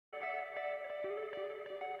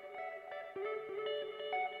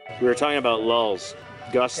We were talking about lulls,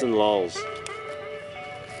 gusts and lulls.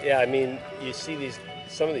 Yeah, I mean, you see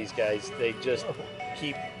some of these guys, they just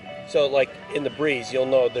keep, so like in the breeze, you'll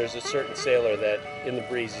know there's a certain sailor that in the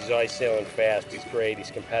breeze, he's always sailing fast, he's great,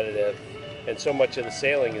 he's competitive, and so much of the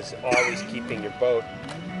sailing is always keeping your boat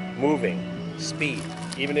moving, speed.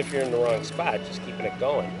 Even if you're in the wrong spot, just keeping it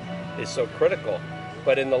going is so critical.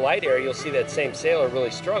 But in the light area, you'll see that same sailor really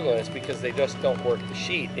struggling. It's because they just don't work the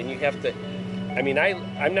sheet, and you have to, I mean,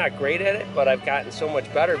 I'm not great at it, but I've gotten so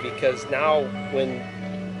much better because now when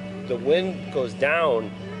the wind goes down,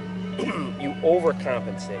 you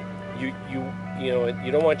overcompensate. You know,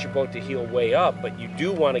 you don't want your boat to heel way up, but you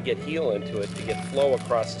do want to get heel into it to get flow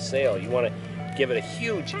across the sail. You want to give it a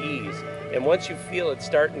huge ease, and once you feel it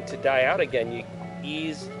starting to die out again, you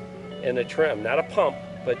ease and a trim, not a pump,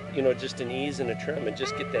 but you know, just an ease and a trim, and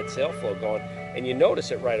just get that sail flow going, and you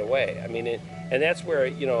notice it right away. I mean, and that's where,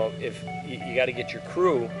 you know, if you got to get your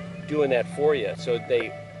crew doing that for you, so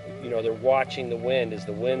they, you know, they're watching the wind. As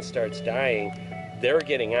the wind starts dying, they're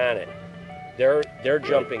getting on it. They're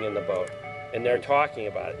jumping in the boat, and they're talking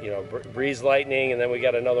about it. You know, breeze lightning, and then we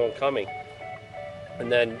got another one coming.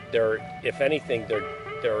 And then if anything,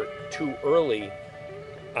 they're too early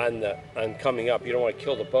on coming up. You don't want to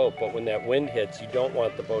kill the boat, but when that wind hits, you don't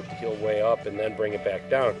want the boat to heel way up and then bring it back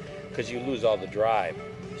down, because you lose all the drive.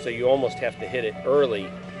 So you almost have to hit it early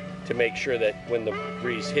to make sure that when the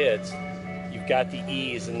breeze hits, you've got the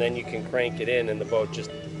ease, and then you can crank it in and the boat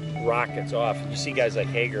just rockets off. You see guys like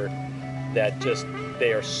Hager that just,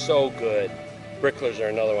 they are so good. Bricklers are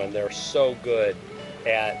another one. They're so good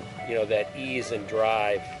at, you know, that ease and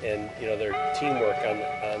drive, and you know, their teamwork on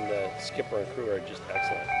the skipper and crew are just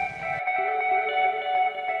excellent.